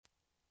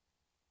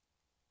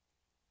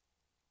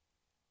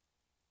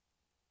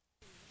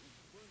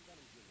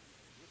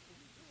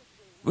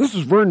This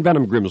is Vern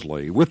Benham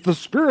Grimsley with the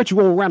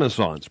Spiritual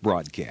Renaissance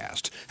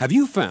broadcast. Have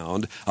you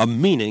found a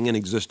meaning in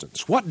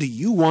existence? What do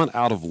you want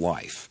out of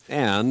life?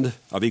 And,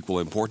 of equal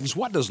importance,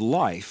 what does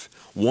life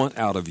want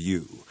out of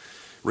you?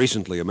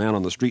 Recently, a man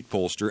on the street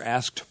pollster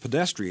asked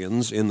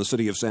pedestrians in the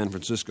city of San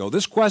Francisco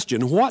this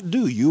question: what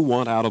do you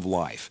want out of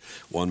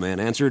life? One man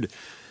answered,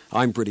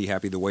 "I'm pretty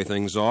happy the way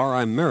things are.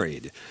 I'm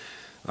married.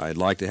 I'd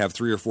like to have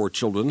 3 or 4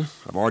 children.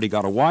 I've already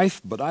got a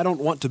wife, but I don't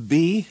want to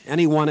be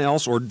anyone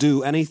else or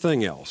do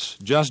anything else.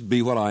 Just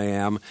be what I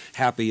am,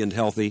 happy and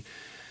healthy,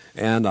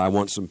 and I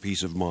want some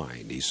peace of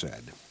mind," he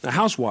said. A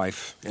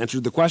housewife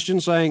answered the question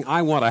saying,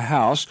 "I want a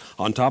house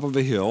on top of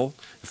a hill,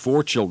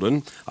 4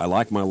 children. I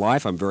like my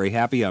life. I'm very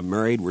happy. I'm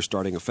married. We're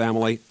starting a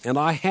family, and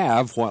I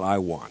have what I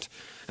want."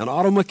 An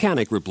auto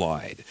mechanic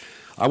replied,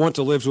 "I want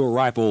to live to a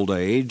ripe old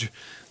age,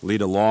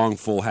 lead a long,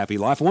 full, happy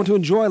life. I want to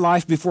enjoy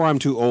life before I'm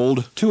too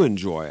old to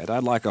enjoy it.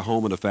 I'd like a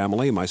home and a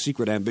family. My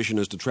secret ambition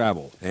is to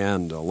travel."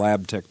 And a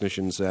lab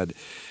technician said,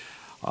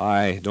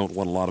 "I don't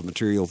want a lot of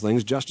material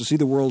things, just to see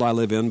the world I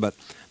live in, but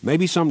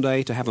maybe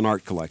someday to have an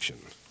art collection,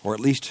 or at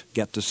least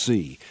get to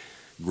see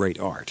great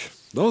art."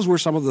 Those were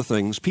some of the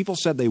things people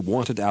said they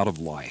wanted out of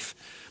life.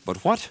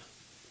 But what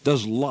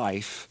does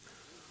life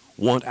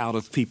want out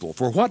of people?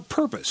 For what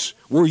purpose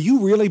were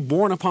you really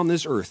born upon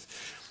this earth?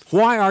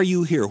 Why are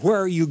you here?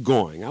 Where are you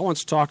going? I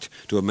once talked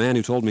to a man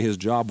who told me his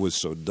job was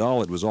so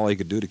dull it was all he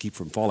could do to keep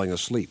from falling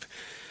asleep.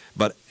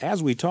 But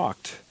as we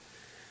talked,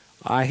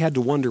 I had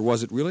to wonder,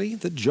 was it really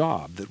the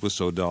job that was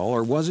so dull,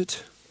 or was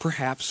it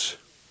perhaps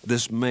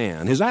this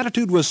man? His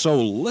attitude was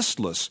so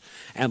listless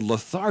and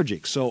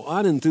lethargic, so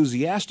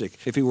unenthusiastic.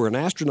 If he were an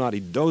astronaut,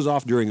 he'd doze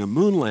off during a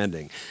moon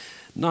landing.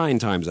 9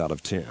 times out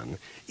of 10,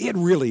 it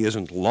really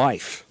isn't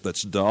life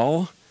that's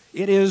dull.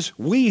 It is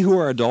we who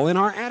are dull in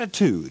our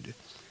attitude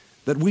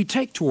that we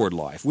take toward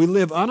life. We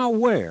live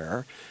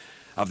unaware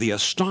of the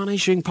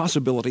astonishing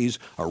possibilities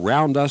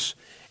around us,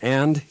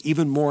 and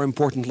even more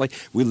importantly,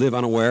 we live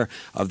unaware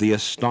of the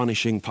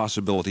astonishing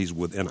possibilities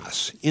within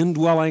us.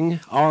 Indwelling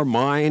our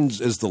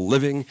minds is the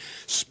living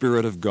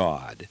Spirit of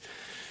God.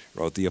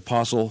 Wrote the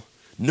apostle,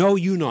 "Know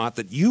you not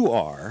that you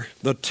are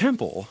the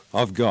temple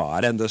of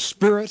God, and the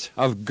Spirit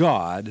of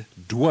God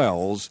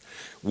dwells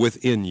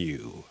within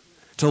you?"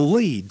 To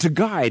lead, to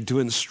guide, to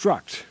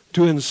instruct,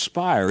 to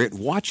inspire, it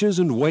watches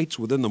and waits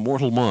within the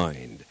mortal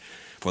mind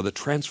for the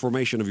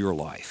transformation of your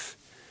life.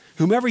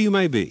 Whomever you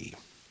may be,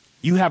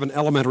 you have an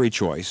elementary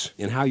choice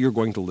in how you're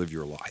going to live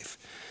your life.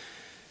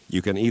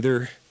 You can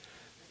either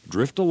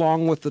drift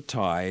along with the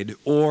tide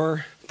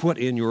or put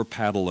in your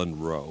paddle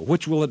and row.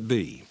 Which will it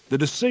be? The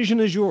decision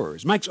is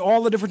yours. Makes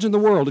all the difference in the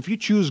world. If you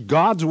choose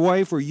God's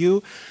way for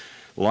you,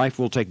 life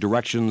will take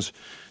directions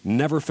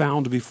never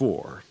found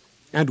before.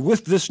 And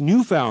with this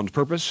newfound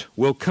purpose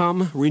will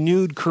come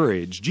renewed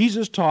courage.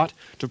 Jesus taught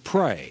to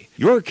pray,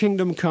 "Your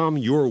kingdom come,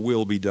 your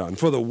will be done."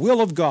 For the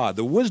will of God,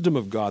 the wisdom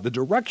of God, the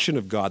direction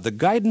of God, the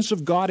guidance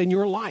of God in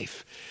your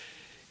life,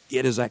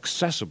 it is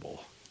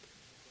accessible.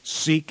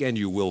 Seek and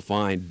you will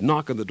find.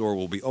 Knock and the door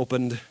will be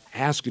opened.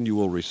 Ask and you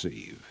will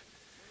receive.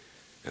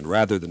 And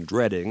rather than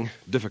dreading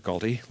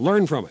difficulty,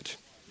 learn from it.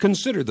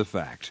 Consider the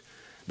fact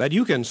that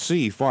you can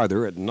see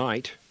farther at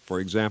night, for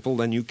example,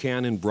 than you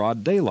can in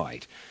broad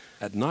daylight.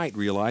 At night,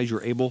 realize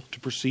you're able to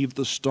perceive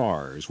the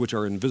stars, which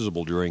are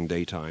invisible during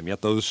daytime,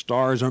 yet those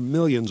stars are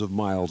millions of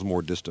miles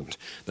more distant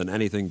than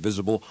anything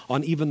visible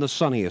on even the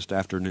sunniest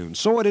afternoon.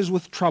 So it is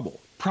with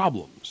trouble,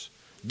 problems,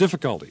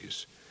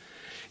 difficulties.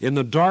 In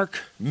the dark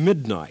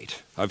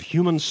midnight of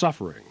human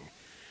suffering,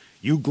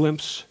 you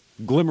glimpse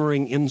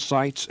glimmering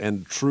insights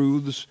and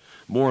truths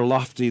more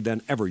lofty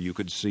than ever you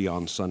could see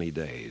on sunny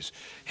days.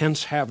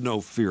 Hence, have no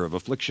fear of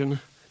affliction.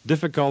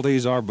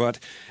 Difficulties are but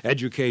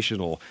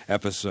educational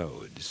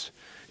episodes.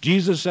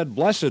 Jesus said,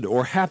 "Blessed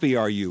or happy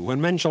are you when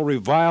men shall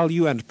revile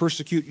you and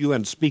persecute you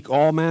and speak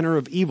all manner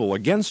of evil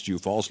against you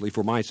falsely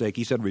for my sake."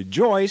 He said,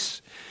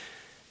 "Rejoice."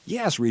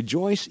 Yes,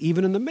 rejoice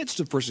even in the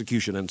midst of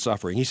persecution and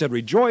suffering. He said,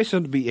 "Rejoice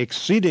and be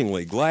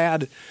exceedingly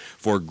glad,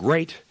 for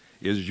great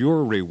is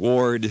your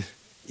reward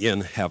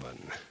in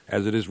heaven."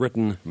 As it is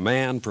written,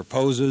 man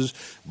proposes,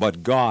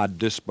 but God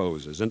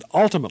disposes. And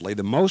ultimately,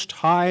 the Most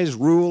High's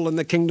rule in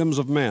the kingdoms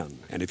of men.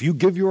 And if you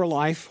give your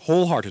life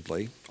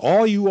wholeheartedly,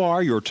 all you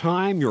are, your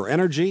time, your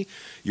energy,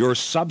 your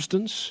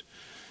substance,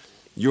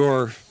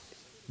 your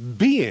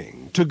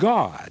being to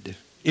God,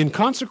 in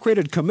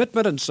consecrated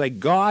commitment and say,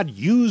 "God,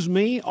 use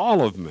me,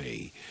 all of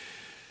me,"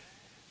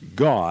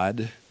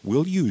 God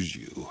will use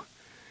you.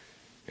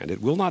 And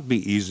it will not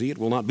be easy, it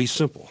will not be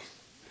simple.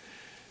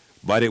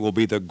 But it will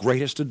be the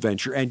greatest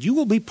adventure, and you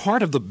will be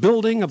part of the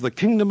building of the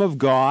kingdom of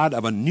God,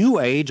 of a new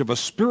age, of a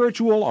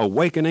spiritual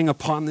awakening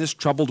upon this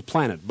troubled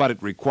planet. But it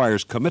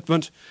requires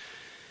commitment,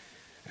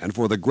 and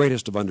for the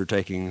greatest of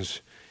undertakings,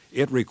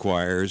 it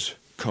requires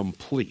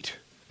complete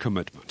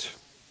commitment.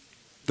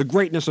 The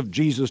greatness of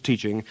Jesus'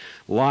 teaching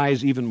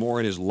lies even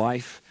more in his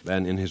life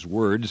than in his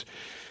words.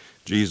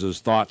 Jesus'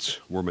 thoughts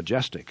were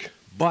majestic,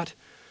 but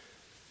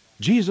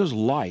Jesus'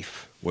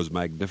 life was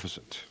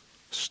magnificent.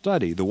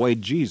 Study the way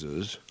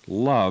Jesus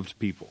loved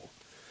people.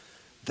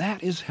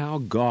 That is how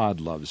God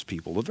loves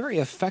people. The very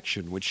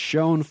affection which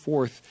shone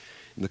forth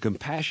in the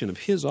compassion of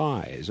his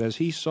eyes as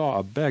he saw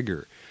a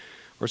beggar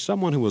or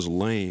someone who was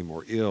lame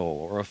or ill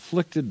or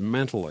afflicted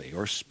mentally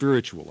or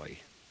spiritually.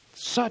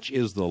 Such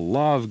is the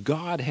love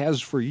God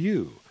has for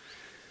you.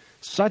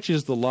 Such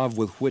is the love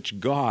with which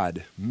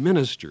God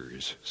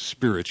ministers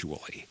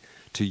spiritually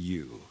to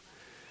you.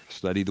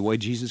 Study the way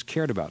Jesus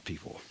cared about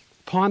people.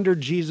 Ponder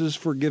Jesus'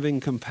 forgiving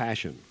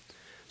compassion.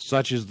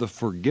 Such is the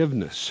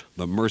forgiveness,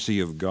 the mercy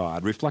of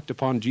God. Reflect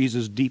upon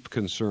Jesus' deep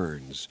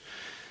concerns.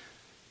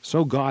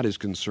 So God is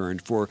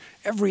concerned for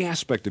every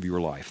aspect of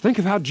your life. Think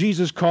of how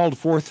Jesus called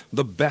forth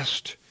the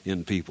best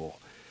in people.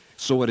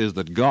 So it is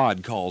that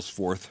God calls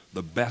forth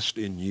the best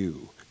in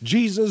you.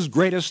 Jesus'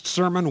 greatest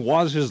sermon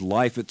was his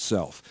life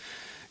itself.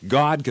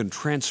 God can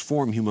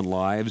transform human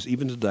lives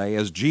even today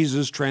as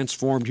Jesus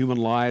transformed human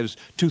lives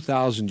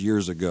 2,000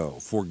 years ago.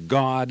 For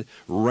God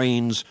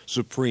reigns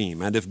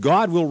supreme. And if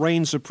God will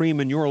reign supreme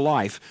in your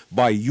life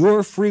by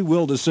your free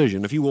will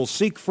decision, if you will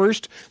seek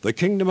first the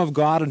kingdom of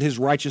God and his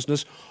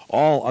righteousness,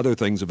 all other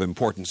things of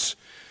importance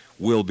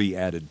will be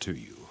added to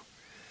you.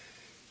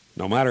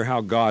 No matter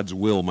how God's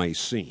will may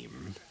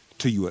seem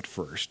to you at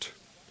first,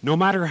 no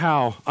matter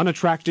how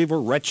unattractive or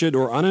wretched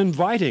or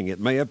uninviting it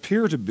may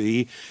appear to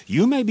be,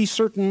 you may be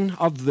certain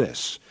of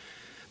this,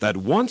 that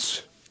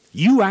once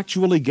you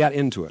actually get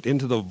into it,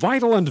 into the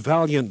vital and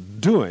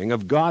valiant doing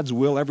of God's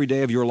will every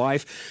day of your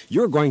life,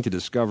 you're going to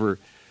discover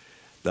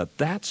that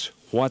that's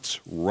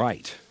what's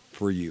right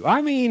for you.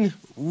 I mean,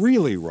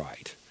 really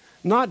right.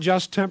 Not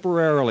just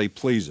temporarily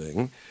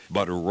pleasing,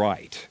 but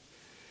right.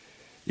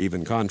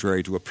 Even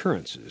contrary to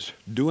appearances,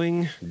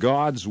 doing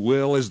God's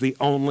will is the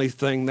only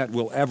thing that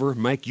will ever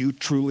make you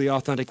truly,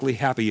 authentically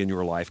happy in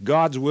your life.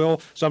 God's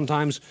will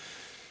sometimes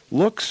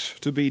looks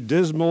to be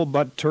dismal,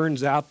 but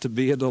turns out to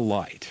be a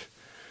delight.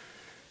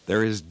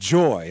 There is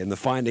joy in the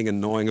finding and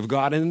knowing of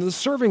God and in the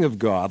serving of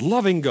God,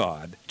 loving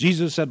God.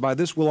 Jesus said, "By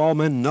this will all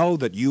men know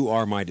that you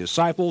are my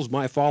disciples,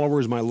 my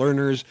followers, my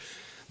learners,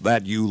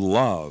 that you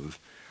love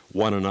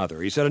one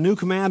another." He said, "A new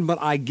commandment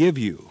I give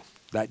you,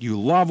 that you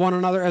love one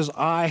another as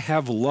I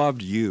have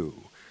loved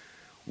you,"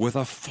 with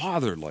a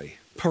fatherly,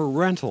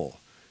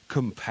 parental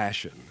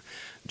compassion.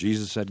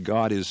 Jesus said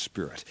God is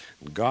spirit.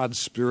 God's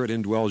spirit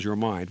indwells your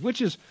mind, which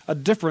is a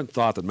different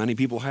thought that many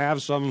people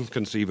have. Some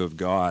conceive of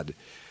God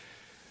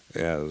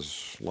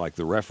as like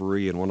the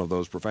referee in one of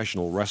those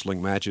professional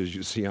wrestling matches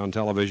you see on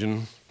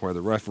television, where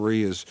the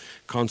referee is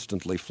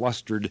constantly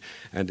flustered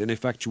and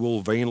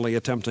ineffectual, vainly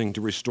attempting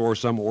to restore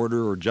some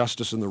order or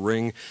justice in the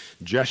ring,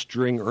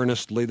 gesturing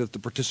earnestly that the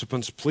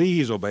participants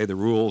please obey the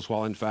rules,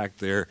 while in fact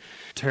they're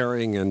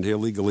tearing and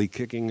illegally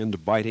kicking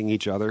and biting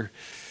each other,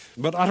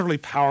 but utterly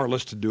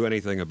powerless to do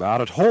anything about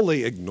it,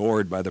 wholly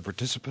ignored by the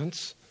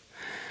participants.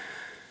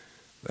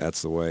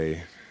 That's the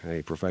way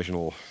a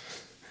professional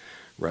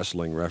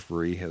wrestling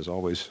referee has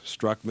always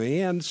struck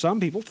me, and some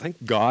people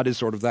think God is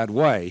sort of that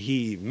way.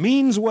 He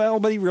means well,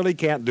 but he really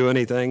can't do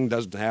anything,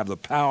 doesn't have the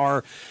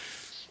power,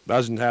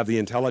 doesn't have the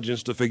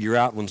intelligence to figure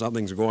out when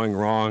something's going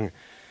wrong.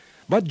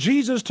 But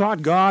Jesus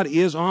taught God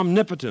is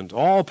omnipotent,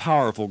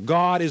 all-powerful.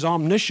 God is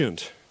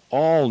omniscient,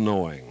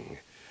 all-knowing.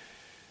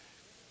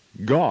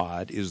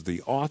 God is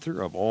the author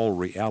of all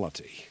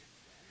reality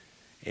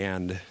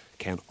and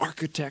can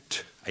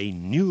architect a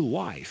new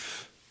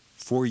life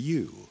for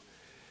you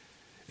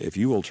if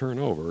you will turn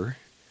over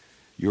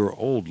your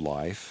old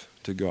life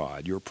to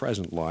God, your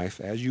present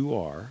life as you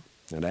are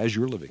and as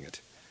you're living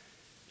it.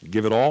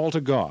 Give it all to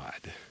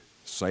God.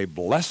 Say,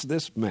 "Bless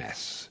this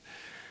mess,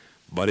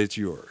 but it's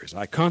yours.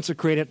 I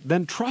consecrate it."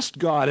 Then trust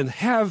God and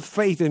have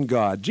faith in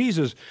God.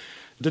 Jesus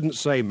didn't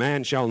say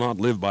man shall not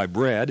live by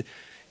bread.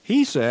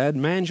 He said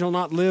man shall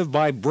not live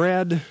by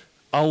bread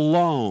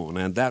alone.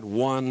 And that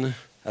one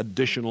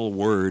additional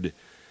word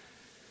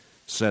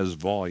says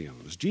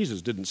volumes.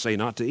 Jesus didn't say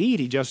not to eat.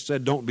 He just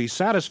said don't be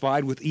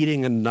satisfied with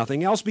eating and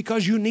nothing else,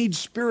 because you need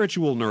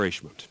spiritual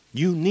nourishment.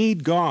 You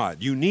need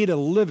God. You need a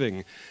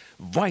living,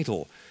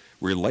 vital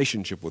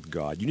relationship with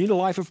God. You need a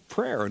life of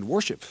prayer and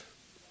worship.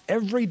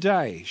 Every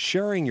day,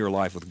 sharing your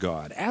life with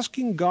God,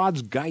 asking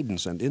God's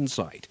guidance and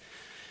insight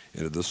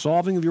into the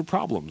solving of your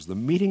problems, the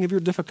meeting of your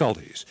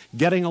difficulties,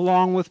 getting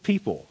along with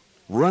people,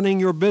 running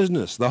your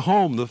business, the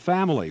home, the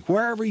family,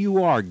 wherever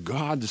you are,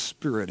 God's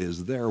Spirit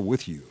is there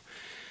with you.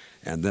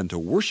 And then to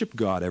worship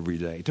God every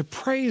day, to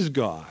praise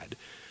God,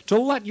 to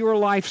let your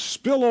life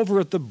spill over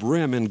at the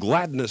brim in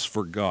gladness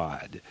for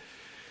God.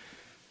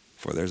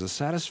 For there's a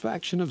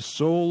satisfaction of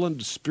soul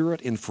and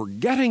spirit in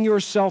forgetting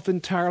yourself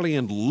entirely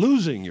and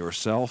losing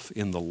yourself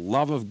in the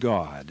love of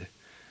God,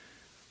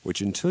 which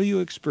until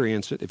you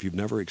experience it, if you've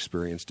never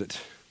experienced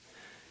it,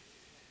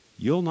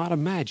 you'll not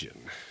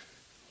imagine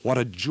what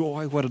a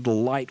joy, what a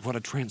delight, what a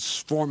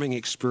transforming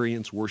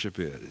experience worship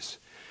is.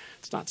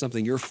 It's not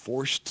something you're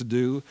forced to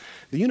do.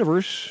 The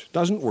universe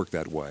doesn't work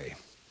that way.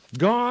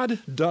 God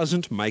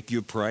doesn't make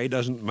you pray,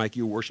 doesn't make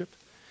you worship.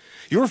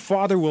 Your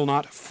Father will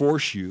not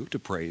force you to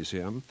praise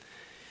Him.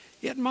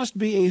 It must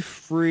be a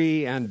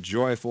free and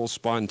joyful,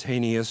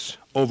 spontaneous,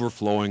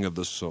 overflowing of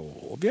the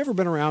soul. Have you ever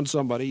been around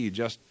somebody you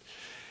just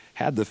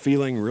had the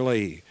feeling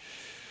really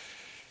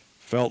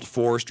felt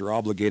forced or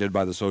obligated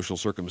by the social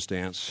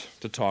circumstance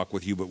to talk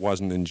with you but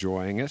wasn't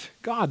enjoying it?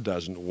 God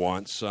doesn't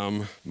want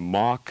some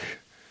mock,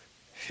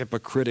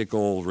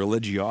 hypocritical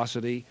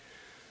religiosity,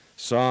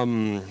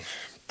 some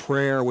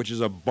prayer which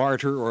is a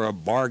barter or a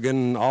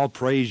bargain. I'll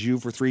praise you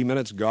for 3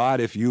 minutes, God,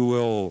 if you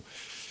will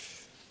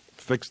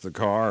fix the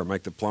car or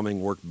make the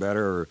plumbing work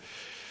better or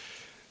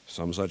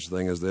some such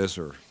thing as this,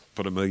 or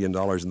put $1 million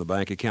in the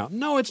bank account.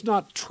 No, it's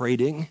not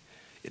trading.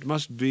 It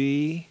must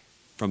be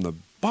from the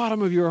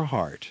bottom of your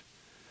heart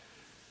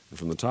and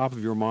from the top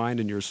of your mind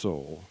and your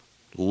soul,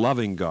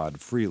 loving God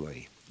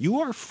freely.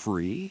 You are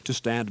free to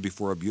stand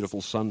before a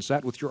beautiful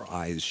sunset with your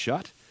eyes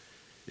shut,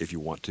 if you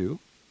want to.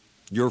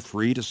 You're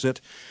free to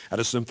sit at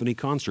a symphony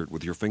concert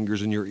with your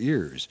fingers in your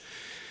ears.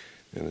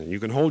 And then you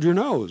can hold your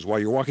nose while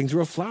you're walking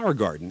through a flower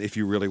garden, if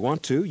you really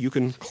want to. You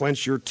can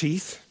clench your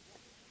teeth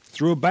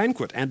through a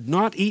banquet and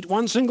not eat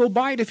one single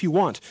bite if you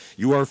want.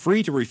 You are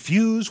free to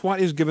refuse what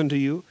is given to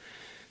you,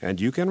 and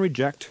you can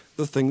reject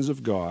the things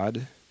of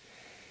God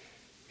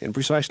in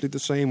precisely the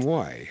same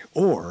way.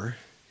 Or,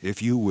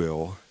 if you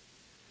will,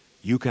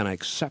 you can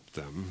accept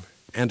them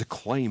and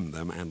claim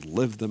them and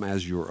live them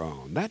as your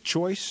own. That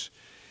choice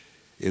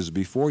is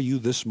before you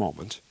this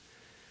moment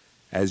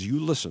as you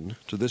listen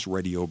to this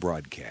radio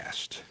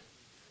broadcast.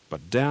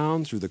 But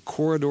down through the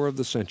corridor of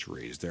the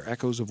centuries there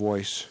echoes a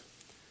voice,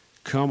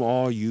 "Come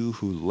all you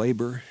who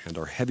labor and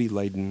are heavy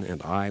laden,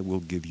 and I will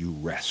give you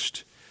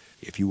rest."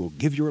 If you will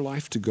give your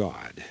life to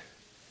God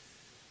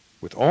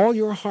with all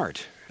your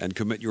heart and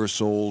commit your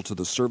soul to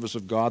the service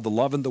of God, the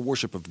love and the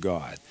worship of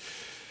God,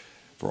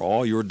 for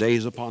all your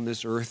days upon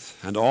this earth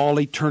and all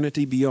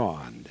eternity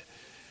beyond,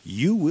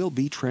 you will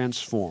be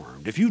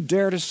transformed. If you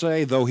dare to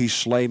say, "Though he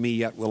slay me,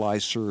 yet will I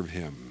serve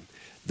him,"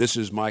 this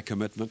is my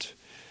commitment.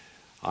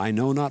 I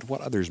know not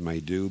what others may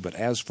do, but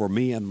as for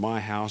me and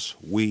my house,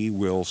 we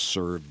will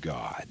serve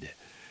God.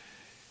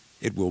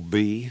 It will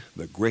be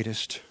the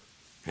greatest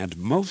and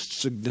most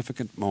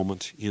significant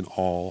moment in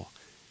all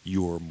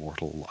your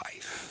mortal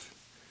life.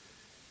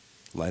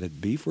 Let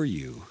it be for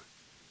you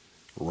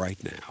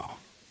right now.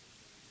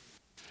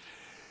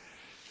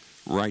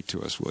 Write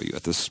to us, will you,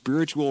 at the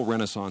Spiritual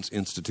Renaissance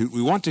Institute.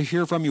 We want to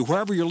hear from you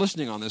wherever you're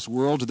listening on this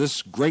world, to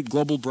this great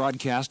global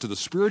broadcast, to the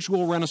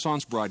Spiritual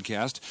Renaissance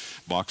Broadcast,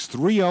 Box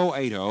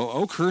 3080,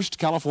 Oakhurst,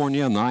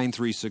 California,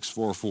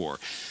 93644.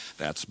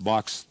 That's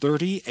Box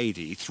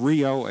 3080,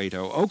 3080,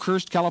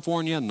 Oakhurst,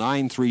 California,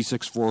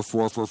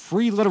 93644 for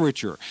free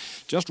literature.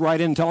 Just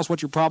write in, tell us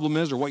what your problem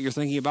is or what you're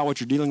thinking about, what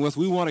you're dealing with.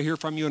 We want to hear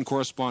from you and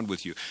correspond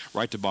with you.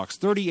 Write to Box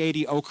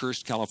 3080,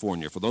 Oakhurst,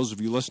 California. For those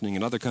of you listening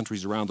in other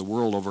countries around the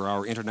world over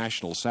our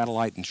international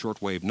satellite and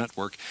shortwave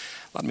network,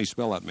 let me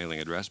spell that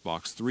mailing address,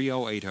 Box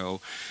 3080,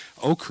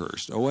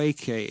 Oakhurst, Oakhurst,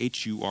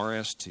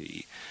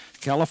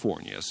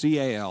 California, California,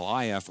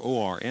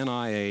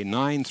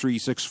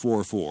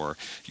 93644,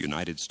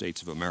 United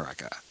States of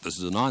America. This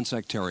is a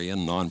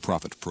non-sectarian,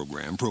 non-profit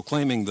program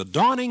proclaiming the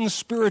dawning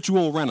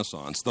spiritual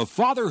renaissance, the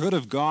fatherhood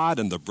of God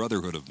and the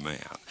brotherhood of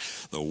man,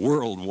 the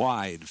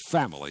worldwide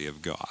family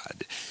of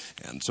God.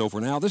 And so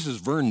for now, this is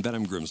Vern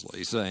Benham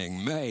Grimsley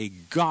saying, may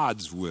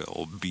God's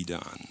will be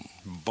done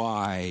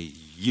by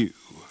you.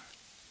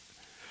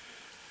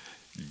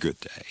 Good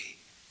day.